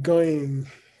right, keep going.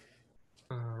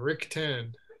 Rick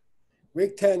 10.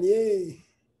 Rick 10, yay.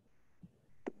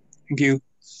 Thank you.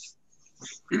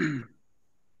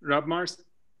 Rabmar,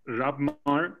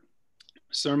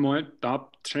 Sermoet,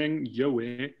 Dap, Treng,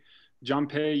 Yoe,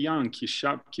 Jampe Yang, Ki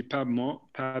Shap, Ki Pabmo,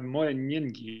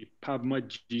 Nyingi, Pabmo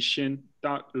Jishin,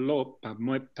 Dak Lo,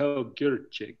 Pabmo Pel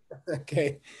Girchik.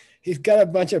 Okay, he's got a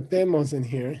bunch of pemos in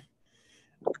here,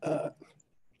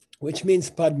 which means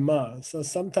Padma. So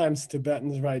sometimes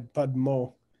Tibetans write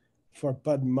Padmo for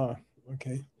Padma,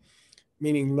 okay,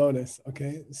 meaning lotus,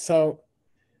 okay? So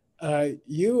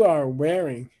you are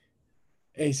wearing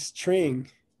a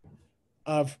string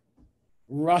of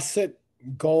russet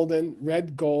golden,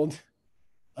 red gold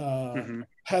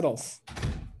petals.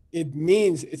 It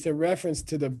means it's a reference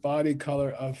to the body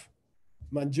color of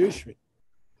Manjushri,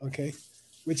 okay,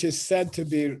 which is said to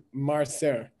be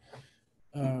marser,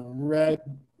 red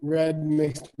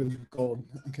mixed with gold,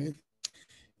 okay.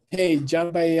 Hey,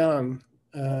 Jambayang,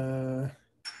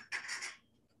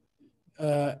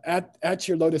 at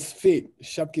your lotus feet,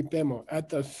 Shapki Pemo, at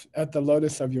the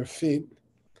lotus of your feet,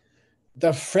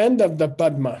 the friend of the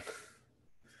Padma.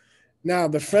 Now,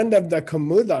 the friend of the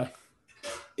Kamula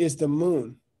is the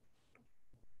moon.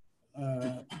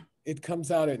 It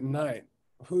comes out at night.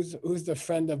 Who's the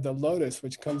friend of the lotus,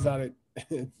 which comes out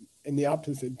in the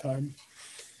opposite time?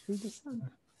 Who's the sun?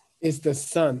 It's the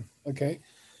sun, okay?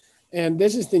 And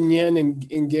this is the nyan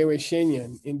in Gewe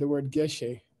Shenyan, in the word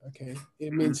geshe, okay?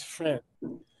 It means friend.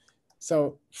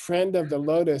 So friend of the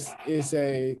lotus is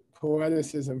a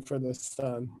poeticism for the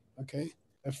sun, okay?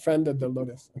 A friend of the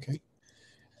lotus, okay?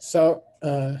 So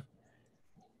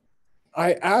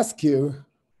I ask you,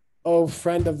 oh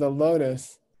friend of the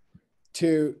lotus,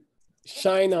 to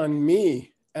shine on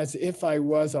me as if I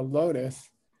was a lotus,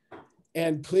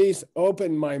 and please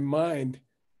open my mind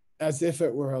as if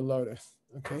it were a lotus,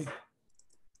 okay?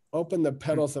 Open the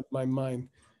petals of my mind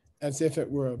as if it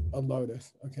were a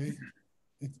lotus, okay?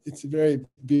 It's very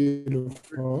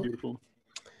beautiful. Beautiful.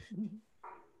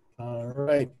 All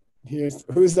right,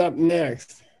 who's up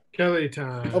next? Kelly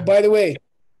time. Oh, by the way,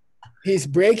 he's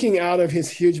breaking out of his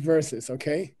huge verses,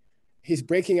 okay? He's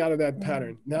breaking out of that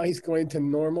pattern. Now he's going to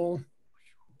normal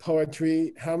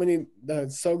poetry. How many?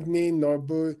 Sogni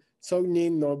Norbu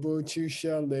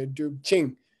Chusha Le Dub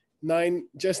Ching.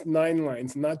 Just 9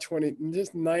 lines, not 20,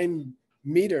 just 9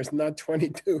 meters, not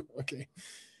 22. Okay.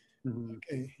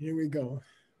 Okay, here we go.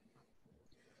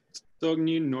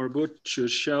 Sogni Norbu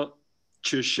Chusha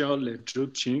Le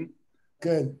Dub Ching.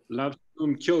 Good. Love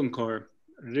Kyonkor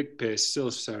Rikpe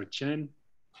Silsar Chen.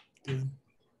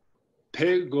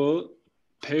 Pegol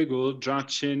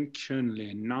Drachen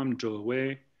Kunle Namjo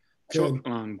We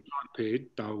Choklang Pe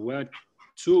Dawa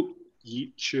Tsuk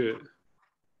Yi Che.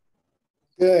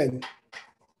 Good.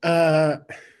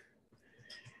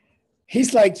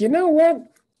 He's like, you know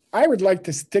what? I would like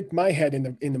to stick my head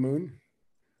in the moon.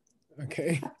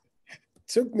 Okay.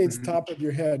 Tsuk means top of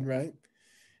your head, right?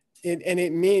 And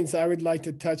it means I would like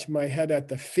to touch my head at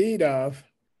the feet of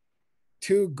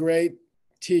 2 great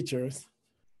teachers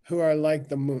who are like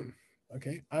the moon.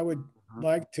 Okay. I would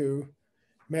like to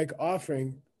make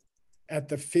offering at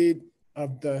the feet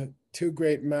of the 2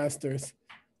 great masters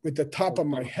with the top of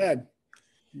my head.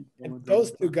 And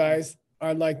those 2 guys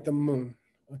are like the moon.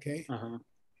 Okay.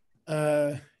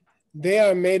 They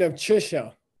are made of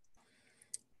chisel.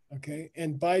 Okay.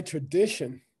 And by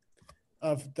tradition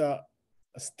of the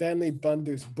Stanley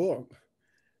Bundu's book,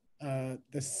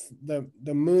 the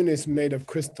moon is made of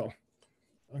crystal.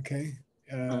 Okay.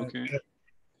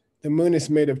 The moon is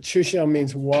made of chisel,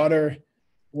 means water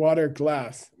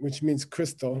glass, which means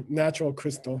crystal, natural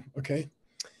crystal. Okay.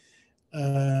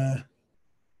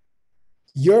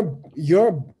 Your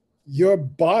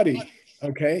body.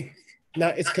 Okay. Now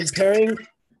it's comparing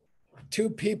 2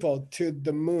 people to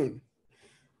the moon.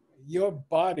 Your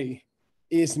body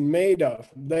is made of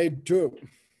the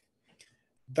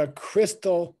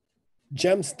crystal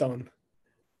gemstone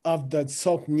of the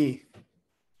Sokni.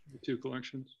 The 2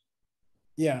 collections.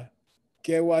 Yeah.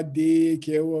 Gewadi,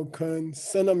 Gewokun,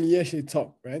 Sunam Yeshi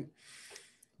Tok, right?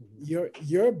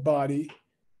 Your body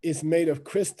is made of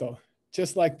crystal,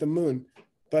 just like the moon.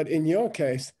 But in your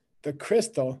case, the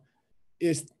crystal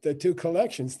is the 2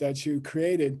 collections that you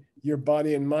created your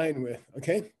body and mind with,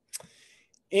 okay?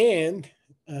 And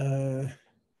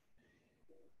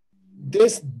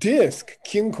this disc,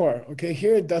 Kyunkor, okay,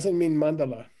 here it doesn't mean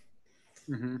mandala,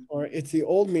 or it's the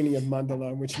old meaning of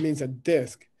mandala, which means a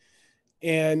disc.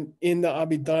 And in the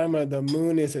Abhidharma, the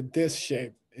moon is a disc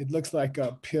shape. It looks like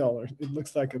a pill, or it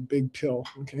looks like a big pill,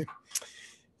 okay?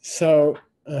 So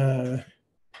the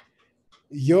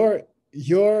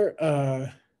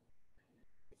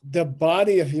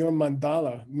body of your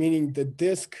mandala, meaning the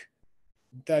disc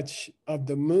of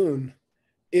the moon,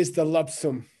 is the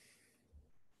lapsum.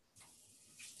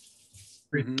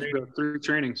 The 3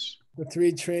 trainings. The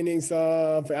 3 trainings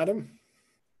of Adam?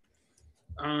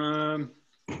 I'd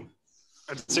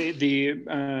say the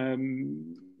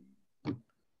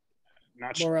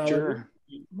not morality. Sure.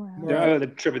 Yeah, the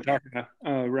Tripitaka,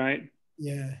 right?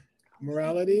 Yeah.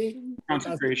 Morality,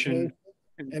 concentration,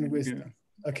 and wisdom.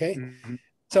 Okay.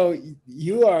 So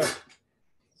you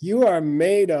are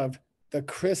made of the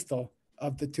crystal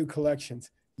of the 2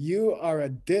 collections. You are a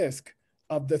disc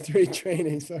of the 3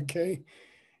 trainings, okay?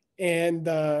 And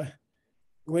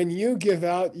when you give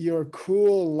out your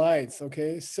cool lights,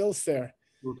 okay, Silser,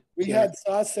 we had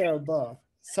Satser above.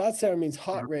 Satser means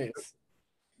hot rays.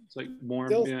 It's like warm.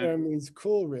 Silser means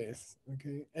cool rays,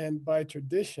 okay? And by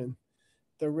tradition,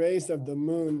 the rays of the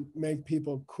moon make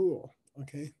people cool,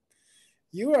 okay?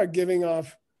 You are giving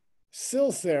off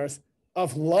Silsers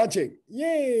of logic,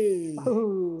 yay!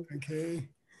 Oh. Okay,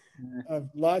 of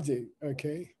logic,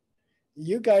 okay?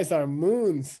 You guys are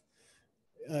moons.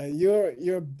 You're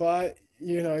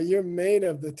made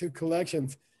of the 2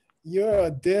 collections. You're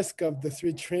a disc of the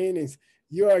 3 trainings.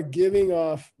 You are giving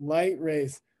off light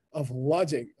rays of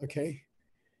logic, okay?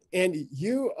 And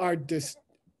you are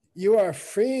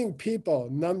freeing people,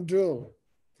 Namdru,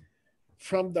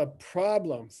 from the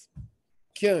problems,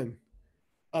 Kyun,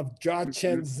 of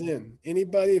Drachen Zin.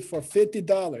 Anybody for $50,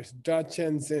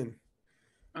 Drachen Zin.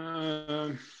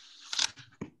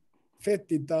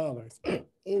 $50.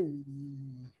 Oh.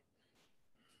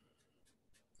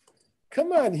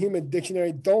 Come on, Human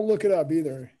Dictionary. Don't look it up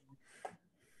either.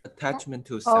 attachment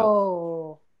to self.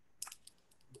 Oh.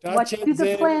 What do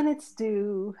the planets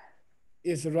do?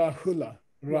 Is Rahula.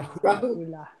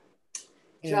 Rahula.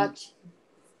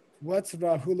 What's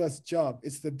Rahula's job?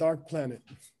 It's the dark planet.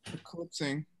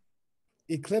 Eclipsing.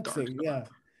 Eclipsing, yeah.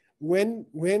 When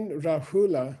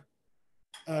Rahula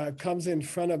comes in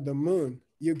front of the moon,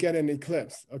 you get an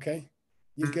eclipse, okay?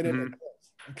 You get an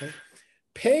eclipse, okay?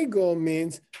 Pagel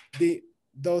means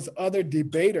those other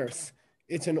debaters.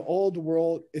 It's an old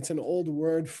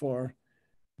word for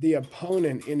the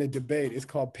opponent in a debate. It's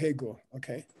called pagel,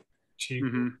 okay?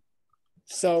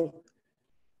 So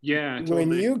yeah, totally.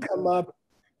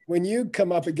 when you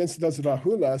come up against those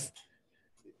Rahulas,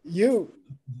 you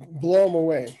blow them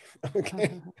away,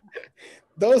 okay?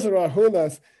 Those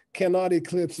Rahulas cannot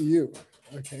eclipse you,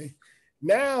 okay?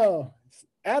 Now,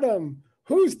 Adam,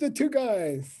 who's the two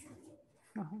guys?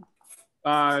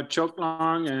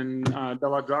 Choklang and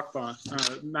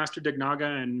Dawadrakpa, Master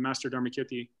Dignaga and Master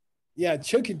Dharmakirti. Yeah,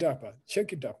 Chokidapa,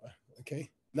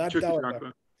 okay? Not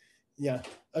Dawadrakpa. Yeah,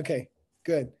 okay,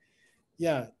 good.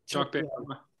 Yeah.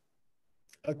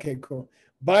 Okay, cool.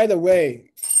 By the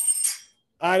way,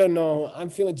 I don't know, I'm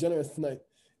feeling generous tonight.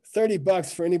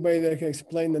 $30 for anybody that can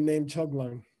explain the name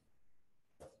Choglang,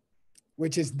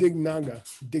 which is Dignaga.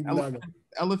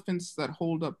 Elephants that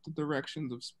hold up the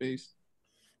directions of space.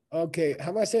 Okay,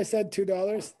 how much I said?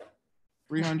 $2?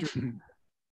 300.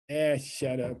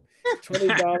 Shut up.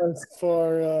 $20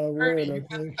 for a word. 30,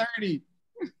 Okay. 30.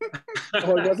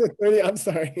 Oh, was it 30? I'm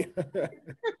sorry.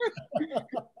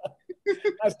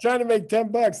 I was trying to make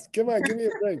 $10. Come on, give me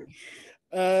a break.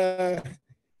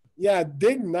 Yeah,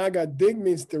 Dig Naga. Dig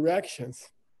means directions.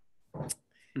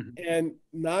 And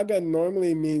Naga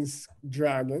normally means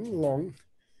dragon, long,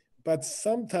 but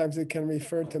sometimes it can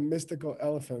refer to mystical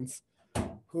elephants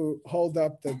who hold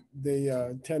up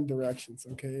the 10 directions,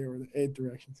 okay, or the 8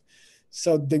 directions.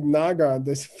 So Dignaga,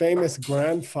 this famous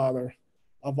grandfather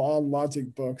of all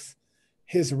logic books,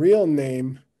 his real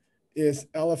name is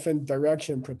Elephant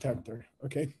Direction Protector,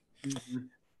 okay?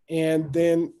 And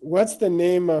then what's the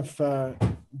name of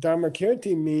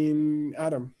Dharmakirti mean,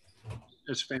 Adam?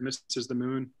 As famous as the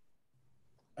moon.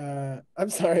 I'm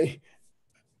sorry.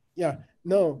 Yeah,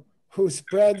 no, who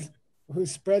spreads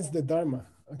the Dharma,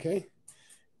 okay?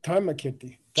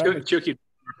 Dharmakirti. Chuki,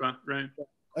 right.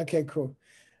 Okay, cool.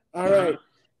 All right.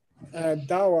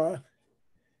 Dawa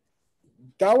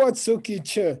Tsuki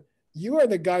Che. You are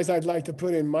the guys I'd like to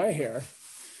put in my hair.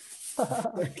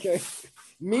 Okay.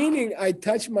 Meaning I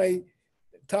touch my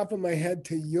top of my head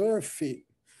to your feet.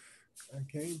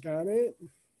 Okay, got it?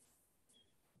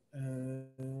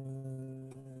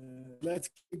 Let's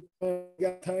keep going.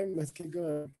 Got time? Let's keep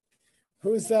going.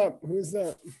 Who's up?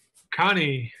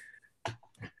 Connie.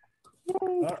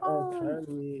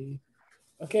 Connie.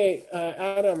 Okay,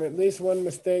 Adam, at least one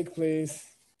mistake, please,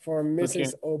 for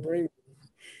Mrs. O'Brien.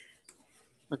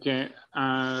 Okay.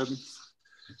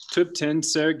 Tup ten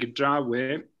ser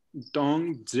gedrawe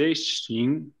dong ze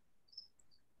xing.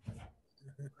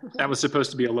 That was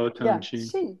supposed to be a low tone.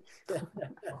 Xing.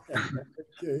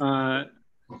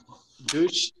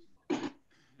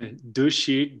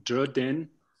 Dushi droden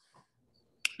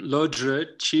lodre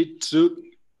chi tsuk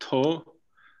to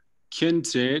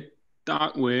kinze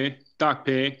dakwe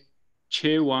dakpe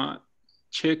chewa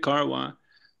chekarwa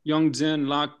yongzen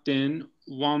lakden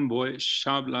wamboy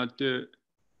shabla de.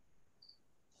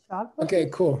 Okay,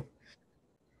 cool.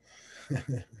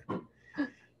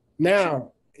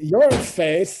 Now, your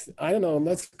face, I don't know,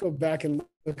 let's go back and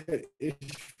look at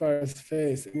Ishvar's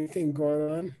face. Anything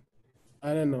going on?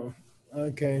 I don't know.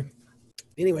 Okay.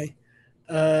 Anyway,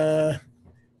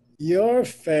 your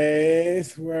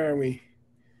face, where are we?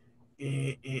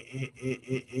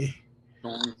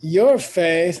 Your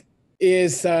face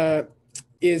is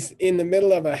in the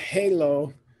middle of a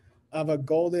halo of a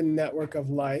golden network of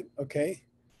light, okay?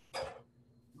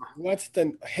 What's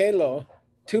the halo?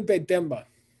 Tupe Demba.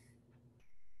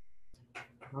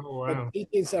 Oh, wow. The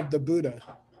teachings of the Buddha.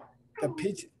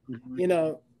 You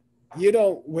know, you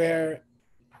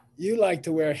like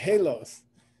to wear halos.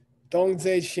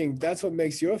 Dongzhe Xing, that's what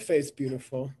makes your face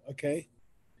beautiful, okay?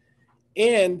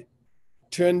 And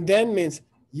Trenden means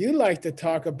you like to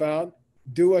talk about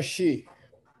Dua Shi.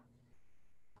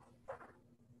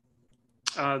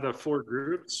 The 4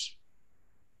 groups.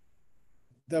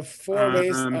 The 4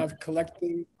 ways of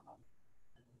collecting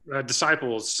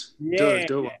disciples. Yeah.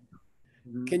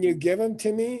 Can you give them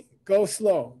to me? Go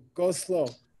slow.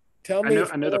 Tell me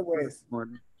 4 ways.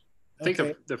 I think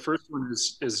the first one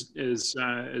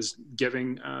is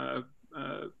giving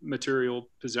material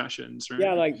possessions, right?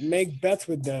 Yeah, like make bets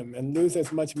with them and lose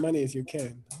as much money as you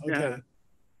can. Okay. Yeah.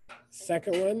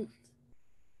 Second one.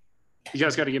 You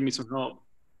guys got to give me some help.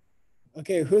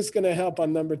 Okay, who's gonna help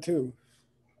on number 2?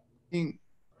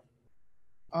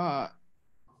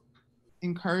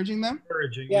 Encouraging them.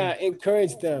 Yeah,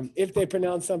 encourage them. If they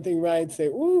pronounce something right, say,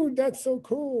 "Ooh, that's so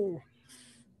cool."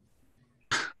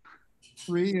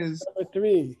 3 is number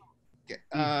 3.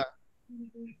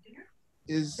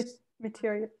 Is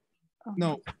material. Oh.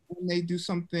 No, when they do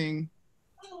something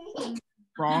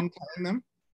wrong, telling them.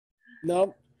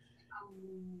 No.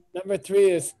 Number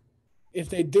 3 is if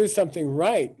they do something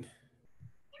right.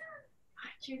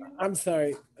 I'm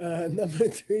sorry. Number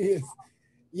 3 is,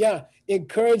 yeah,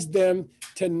 encourage them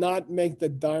to not make the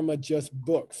Dharma just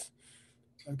books.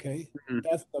 Okay,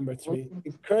 that's number 3.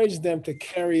 Encourage them to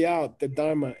carry out the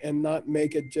Dharma and not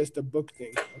make it just a book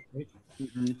thing.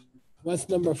 Okay. What's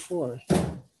number 4?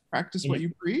 Practice what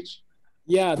you preach.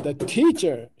 Yeah, the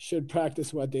teacher should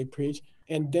practice what they preach,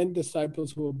 and then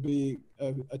disciples will be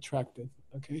attracted.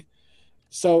 Okay,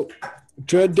 so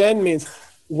Druden means,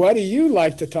 what do you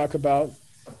like to talk about?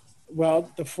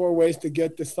 Well, the 4 ways to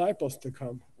get disciples to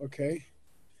come. Okay,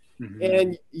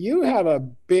 and you have a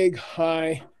big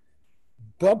high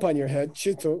bump on your head,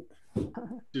 Chitsu.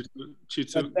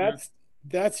 But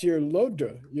that's your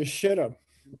lodra, your shira.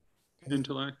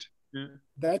 Intellect. Yeah.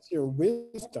 That's your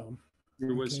wisdom.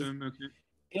 Your wisdom, okay.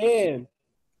 And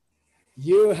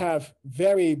you have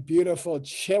very beautiful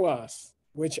chewas,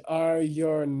 which are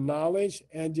your knowledge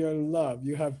and your love.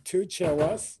 You have 2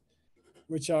 chewas,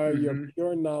 which are your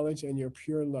pure knowledge and your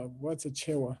pure love. What's a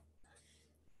chewa?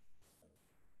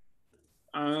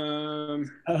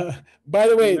 By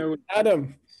the way,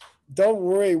 Adam, don't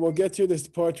worry. We'll get through this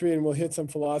poetry and we'll hit some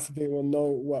philosophy and we'll know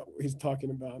what he's talking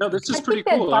about. No, this is pretty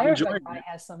cool. I'm enjoying it. Guy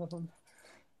has some of them.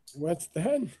 What's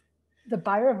that? The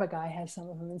Bhairava guy has some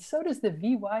of them, and so does the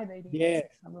VY lady. Yeah.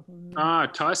 Some of them.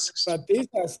 Tusks. But these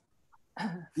are,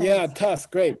 yeah, tusks.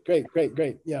 Great.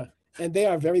 Yeah. And they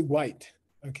are very white.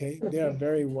 Okay. They are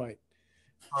very white.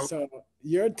 So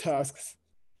your tusks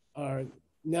are,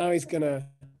 now he's going to,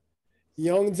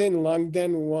 Yongzin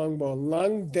Langden Wangbo.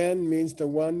 Langden means the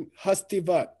one,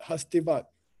 Hastivat.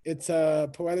 It's a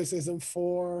poeticism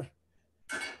for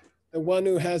the one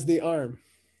who has the arm,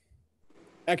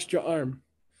 extra arm.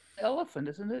 Elephant,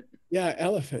 isn't it? Yeah,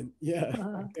 elephant. Yeah.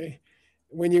 Okay.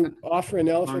 When you offer an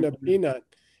elephant a peanut,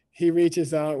 he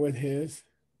reaches out with his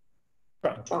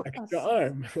extra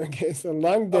arm. Okay. So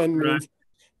Langden means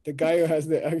the guy who has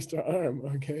the extra arm.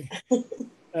 Okay.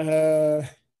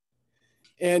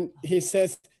 And he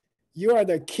says, you are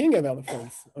the king of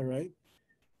elephants. All right.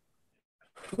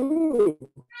 Who?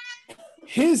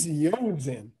 His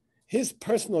Yongzin, his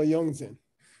personal Yongzin.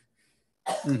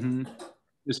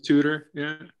 His tutor.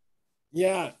 Yeah.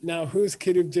 Yeah. Now, who's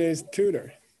Kirubje's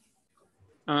tutor?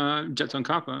 Jetson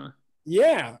Kappa.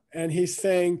 Yeah. And he's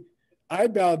saying, I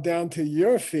bow down to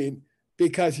your feet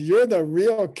because you're the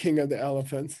real king of the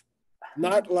elephants,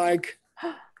 not like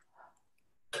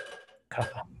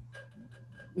Kappa.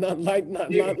 Not like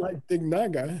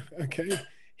Dignaga. Okay.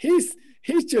 He's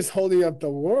just holding up the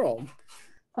world.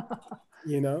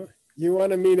 You know, you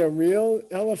want to meet a real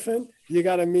elephant, you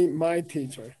got to meet my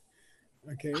teacher.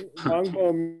 Okay.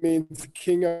 Wangbo means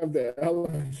king of the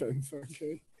elephants.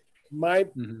 Okay. My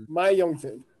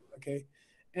Yongzin. Okay.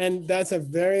 And that's a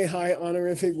very high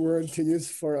honorific word to use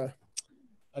for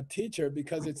a teacher,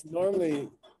 because it's normally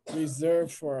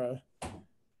reserved for a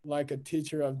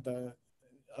teacher of the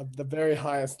very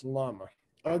highest lama.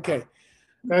 Okay.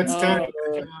 That's time.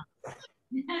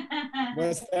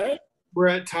 What's that? We're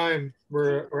at time.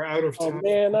 We're out of time. Oh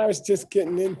man, I was just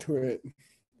getting into it.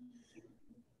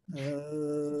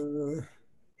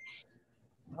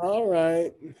 All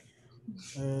right.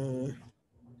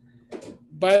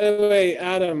 By the way,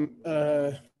 Adam,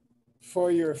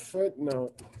 for your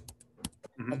footnote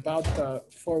about the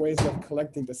 4 ways of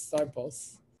collecting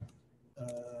disciples,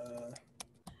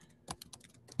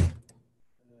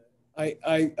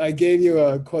 I gave you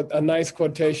a nice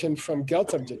quotation from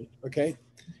Gyaltsabji, okay?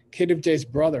 Kirubje's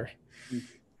brother.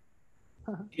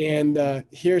 And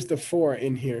here's the 4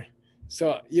 in here.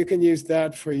 So you can use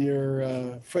that for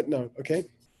your footnote, okay?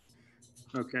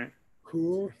 Okay.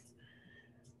 Cool.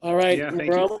 All right, yeah,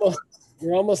 we're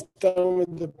almost done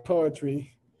with the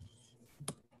poetry.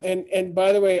 And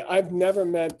by the way, I've never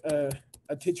met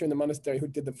a teacher in the monastery who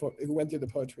went through the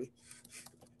poetry.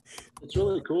 It's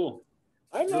really cool.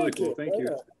 I really like cool. it. Thank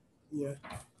you.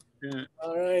 Yeah.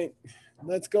 All right,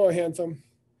 let's go, handsome.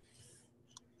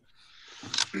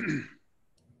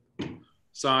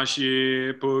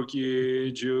 Sashi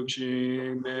Puki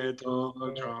Jukshin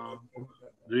Beto Tram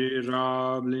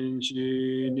Rirab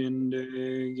Linchi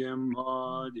Ninde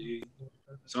Gembadi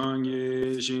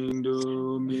Sangye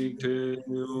Shindu Mikte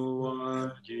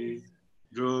Uwaki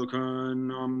Drukan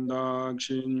Namdak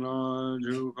Shinla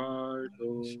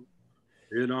Drukarto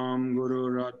Idam Guru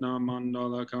Ratna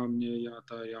Mandala Kamye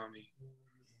Yatayami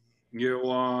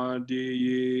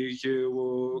Gewadi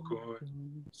Yewokoi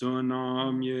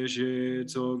Sonam Yeshe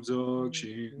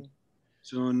Tsogzokshin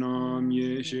Sonam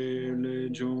Yeshe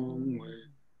Lejongwe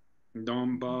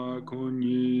Dampa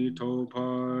Kunyi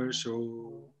Toparsho.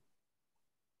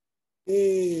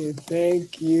 Hey,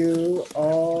 thank you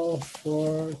all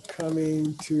for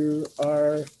coming to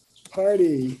our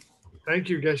party. Thank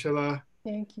you, Geshe-la.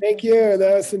 Thank you. Thank you.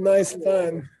 That was a nice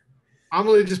fun.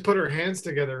 Amelie just put her hands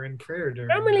together in prayer during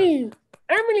Emily,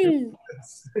 Emily,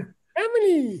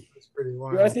 Emily. That's pretty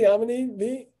wild. You want to see Emily?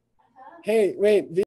 V? Hey, wait. V.